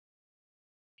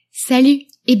Salut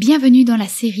et bienvenue dans la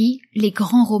série Les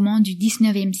grands romans du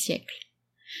 19e siècle.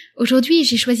 Aujourd'hui,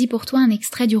 j'ai choisi pour toi un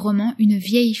extrait du roman Une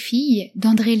vieille fille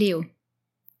d'André Léo.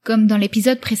 Comme dans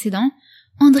l'épisode précédent,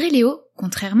 André Léo,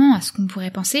 contrairement à ce qu'on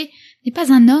pourrait penser, n'est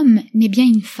pas un homme mais bien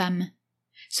une femme.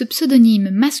 Ce pseudonyme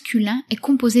masculin est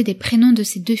composé des prénoms de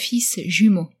ses deux fils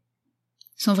jumeaux.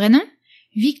 Son vrai nom ?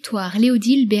 Victoire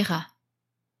Léodile Bérat.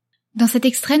 Dans cet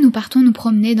extrait, nous partons nous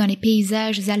promener dans les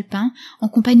paysages alpins en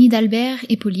compagnie d'Albert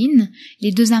et Pauline,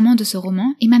 les deux amants de ce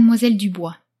roman, et Mademoiselle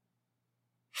Dubois.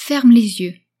 Ferme les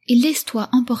yeux et laisse-toi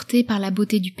emporter par la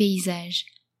beauté du paysage.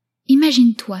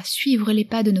 Imagine-toi suivre les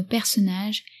pas de nos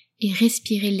personnages et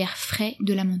respirer l'air frais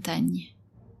de la montagne.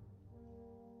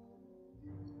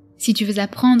 Si tu veux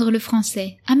apprendre le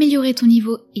français, améliorer ton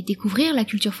niveau et découvrir la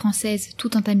culture française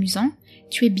tout en t'amusant,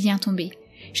 tu es bien tombé.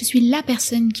 Je suis la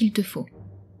personne qu'il te faut.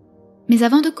 Mais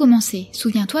avant de commencer,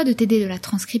 souviens-toi de t'aider de la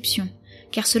transcription,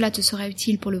 car cela te sera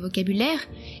utile pour le vocabulaire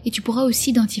et tu pourras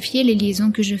aussi identifier les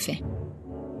liaisons que je fais.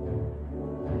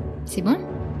 C'est bon ?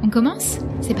 On commence ?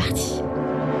 C'est parti.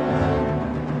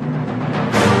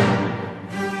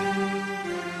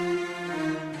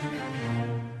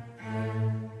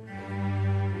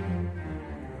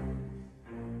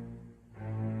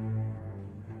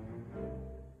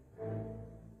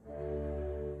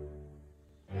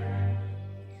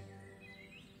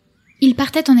 Il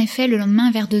partait en effet le lendemain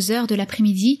vers 2h de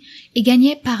l'après-midi et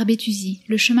gagnait par Béthusie,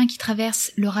 le chemin qui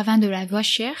traverse le ravin de la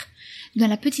Voichère, dans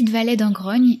la petite vallée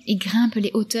d'Angrogne et grimpe les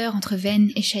hauteurs entre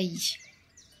Veynes et Chailly.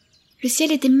 Le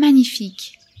ciel était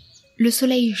magnifique, le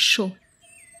soleil chaud.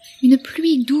 Une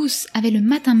pluie douce avait le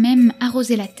matin même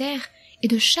arrosé la terre et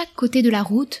de chaque côté de la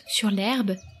route, sur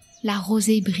l'herbe, la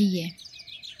rosée brillait.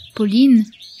 Pauline,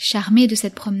 charmée de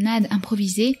cette promenade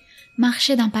improvisée,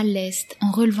 marchait d'un pas leste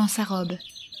en relevant sa robe,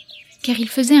 car il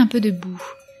faisait un peu de boue.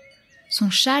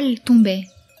 Son châle tombait,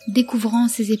 découvrant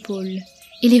ses épaules,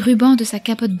 et les rubans de sa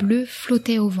capote bleue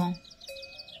flottaient au vent.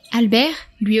 Albert,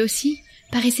 lui aussi,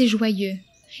 paraissait joyeux,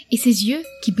 et ses yeux,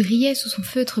 qui brillaient sous son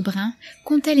feutre brun,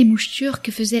 comptaient les mouchetures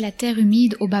que faisait la terre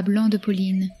humide au bas blanc de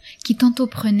Pauline, qui tantôt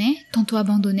prenait, tantôt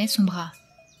abandonnait son bras.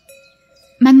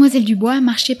 Mademoiselle Dubois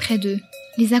marchait près d'eux,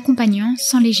 les accompagnant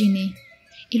sans les gêner,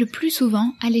 et le plus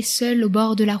souvent allait seule au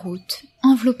bord de la route,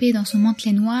 enveloppée dans son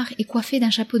mantelet noir et coiffée d'un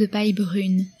chapeau de paille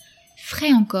brune,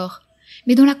 frais encore,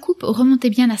 mais dont la coupe remontait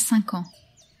bien à 5 ans.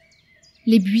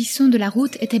 Les buissons de la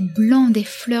route étaient blancs des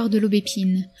fleurs de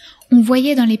l'aubépine. On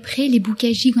voyait dans les prés les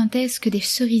bouquets gigantesques des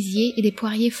cerisiers et des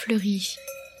poiriers fleuris.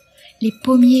 Les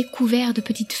pommiers couverts de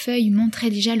petites feuilles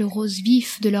montraient déjà le rose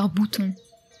vif de leurs boutons.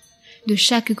 De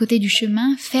chaque côté du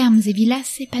chemin, fermes et villas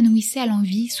s'épanouissaient à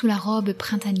l'envi sous la robe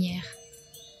printanière.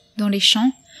 Dans les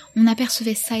champs, on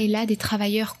apercevait çà et là des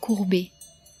travailleurs courbés.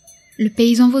 Le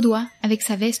paysan vaudois, avec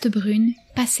sa veste brune,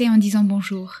 passait en disant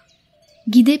bonjour.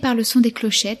 Guidé par le son des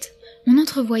clochettes, on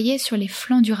entrevoyait sur les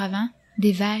flancs du ravin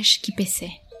des vaches qui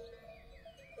paissaient.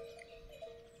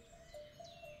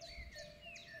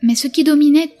 Mais ce qui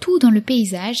dominait tout dans le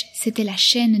paysage, c'était la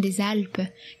chaîne des Alpes,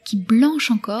 qui,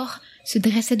 blanche encore, se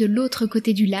dressait de l'autre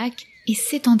côté du lac et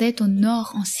s'étendait au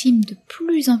nord en cimes de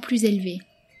plus en plus élevées.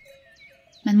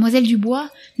 Mademoiselle Dubois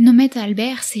nommait à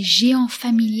Albert ces géants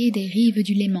familiers des rives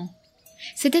du Léman.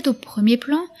 C'était au premier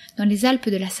plan, dans les Alpes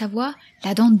de la Savoie,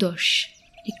 la dent d'Auch,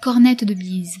 les cornettes de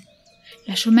Bise,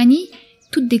 la Chaumanie,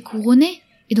 toute découronnée,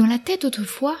 et dont la tête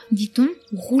autrefois, dit-on,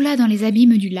 roula dans les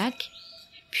abîmes du lac,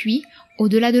 puis,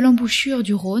 au-delà de l'embouchure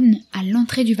du Rhône, à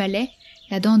l'entrée du Valais,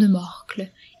 la dent de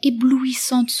Morcle,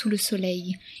 éblouissante sous le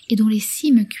soleil, et dont les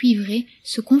cimes cuivrées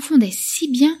se confondaient si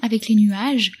bien avec les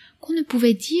nuages qu'on ne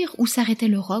pouvait dire où s'arrêtait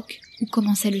le roc, où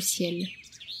commençait le ciel.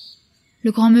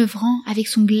 Le Grand Meuvran avec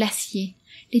son glacier,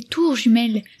 les tours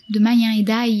jumelles de Mayen et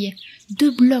d'Aille,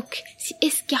 2 blocs si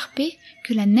escarpés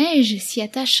que la neige s'y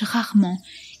attache rarement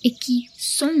et qui,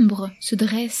 sombres, se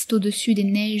dressent au-dessus des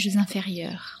neiges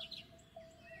inférieures.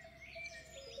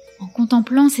 En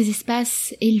contemplant ces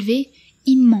espaces élevés,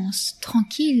 immenses,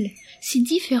 tranquilles, si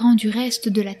différents du reste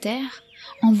de la terre,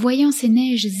 en voyant ces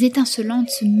neiges étincelantes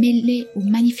se mêler aux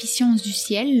magnificences du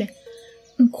ciel,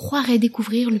 on croirait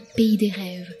découvrir le pays des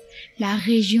rêves, la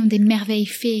région des merveilles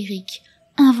féeriques,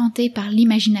 inventée par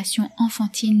l'imagination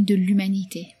enfantine de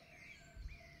l'humanité.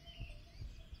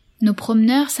 Nos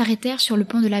promeneurs s'arrêtèrent sur le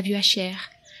pont de la Voichère,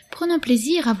 prenant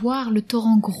plaisir à voir le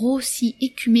torrent grossi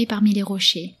écumer parmi les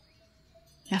rochers.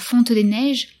 La fonte des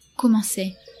neiges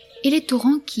commençait, et les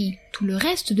torrents qui, tout le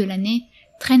reste de l'année,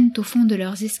 traînent au fond de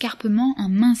leurs escarpements un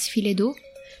mince filet d'eau,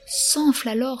 s'enflent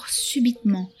alors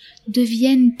subitement,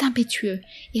 deviennent impétueux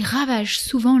et ravagent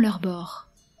souvent leurs bords.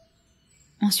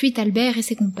 Ensuite Albert et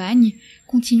ses compagnes,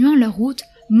 continuant leur route,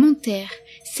 montèrent,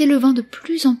 s'élevant de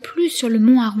plus en plus sur le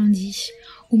mont arrondi,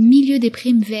 au milieu des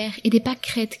primes verts et des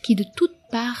pâquerettes qui de toutes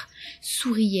parts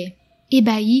souriaient,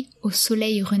 ébahis au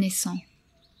soleil renaissant.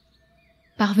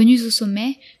 Parvenus au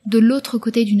sommet, de l'autre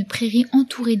côté d'une prairie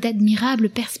entourée d'admirables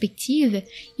perspectives,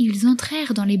 ils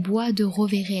entrèrent dans les bois de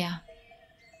Roverea.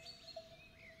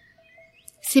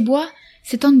 Ces bois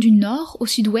s'étendent du nord au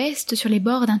sud-ouest sur les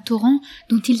bords d'un torrent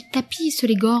dont ils tapissent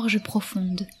les gorges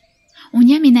profondes. On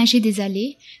y aménageait des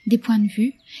allées, des points de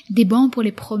vue, des bancs pour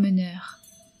les promeneurs.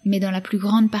 Mais dans la plus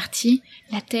grande partie,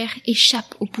 la terre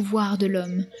échappe au pouvoir de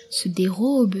l'homme, se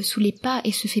dérobe sous les pas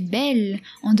et se fait belle,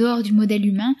 en dehors du modèle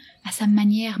humain, à sa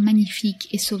manière magnifique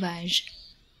et sauvage.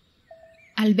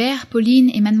 Albert,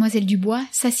 Pauline et mademoiselle Dubois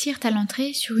s'assirent à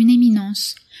l'entrée sur une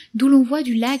éminence, d'où l'on voit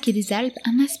du lac et des Alpes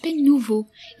un aspect nouveau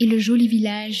et le joli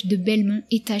village de Belmont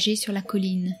étagé sur la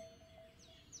colline.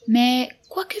 Mais,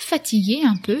 quoique fatigués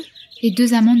un peu, les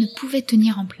deux amants ne pouvaient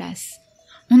tenir en place.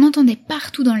 On entendait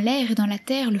partout dans l'air et dans la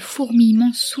terre le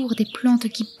fourmillement sourd des plantes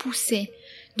qui poussaient,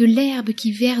 de l'herbe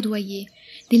qui verdoyait,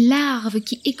 des larves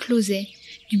qui éclosaient,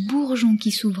 du bourgeon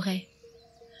qui s'ouvrait.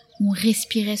 On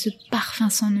respirait ce parfum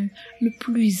sans nom, le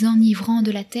plus enivrant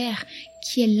de la terre,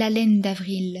 qui est l'haleine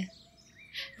d'avril.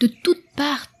 De toutes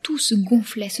parts, tout se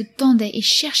gonflait, se tendait et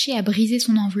cherchait à briser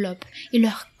son enveloppe, et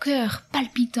leur cœur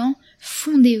palpitant,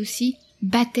 fondé aussi,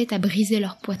 battait à briser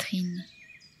leur poitrine.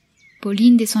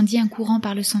 Pauline descendit un courant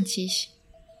par le sentier.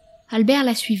 Albert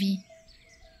la suivit.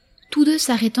 Tous deux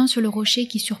s'arrêtant sur le rocher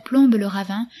qui surplombe le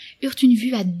ravin, eurent une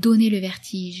vue à donner le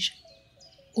vertige.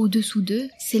 Au-dessous d'eux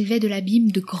s'élevait de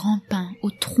l'abîme de grands pins,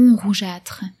 aux troncs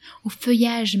rougeâtres, aux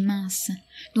feuillages minces,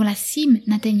 dont la cime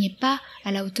n'atteignait pas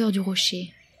à la hauteur du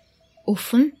rocher. Au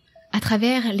fond, à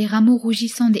travers les rameaux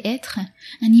rougissants des hêtres,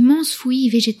 un immense fouillis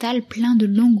végétal plein de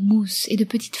longues mousses et de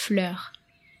petites fleurs.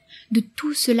 De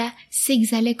tout cela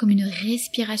s'exhalait comme une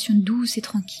respiration douce et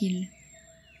tranquille.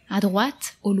 À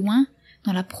droite, au loin,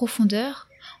 dans la profondeur,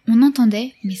 on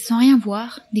entendait, mais sans rien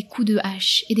voir, des coups de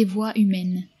hache et des voix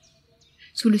humaines.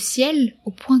 Sous le ciel,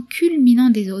 au point culminant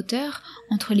des hauteurs,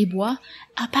 entre les bois,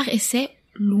 apparaissait,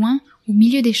 loin, au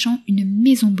milieu des champs, une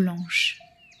maison blanche.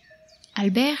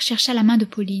 Albert chercha la main de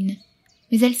Pauline,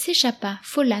 mais elle s'échappa,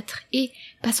 folâtre, et,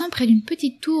 passant près d'une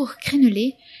petite tour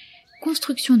crénelée,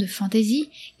 construction de fantaisie,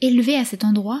 élevée à cet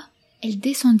endroit, elle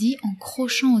descendit en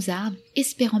crochant aux arbres,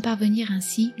 espérant parvenir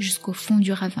ainsi jusqu'au fond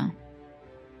du ravin.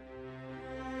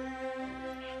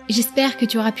 J'espère que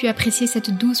tu auras pu apprécier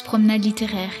cette douce promenade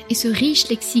littéraire et ce riche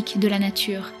lexique de la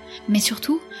nature, mais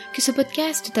surtout que ce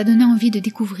podcast t'a donné envie de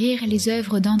découvrir les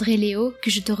œuvres d'André Léo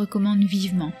que je te recommande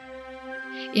vivement.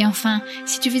 Et enfin,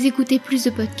 si tu veux écouter plus de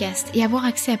podcasts et avoir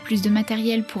accès à plus de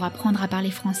matériel pour apprendre à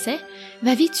parler français,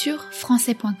 va vite sur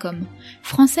français.com,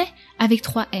 français avec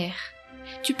 3 R.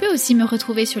 Tu peux aussi me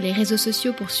retrouver sur les réseaux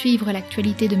sociaux pour suivre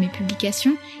l'actualité de mes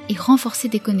publications et renforcer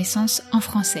tes connaissances en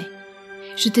français.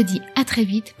 Je te dis à très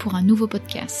vite pour un nouveau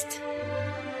podcast.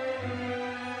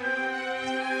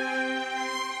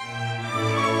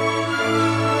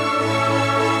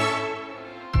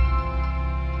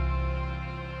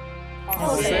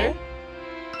 Français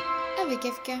avec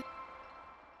FK.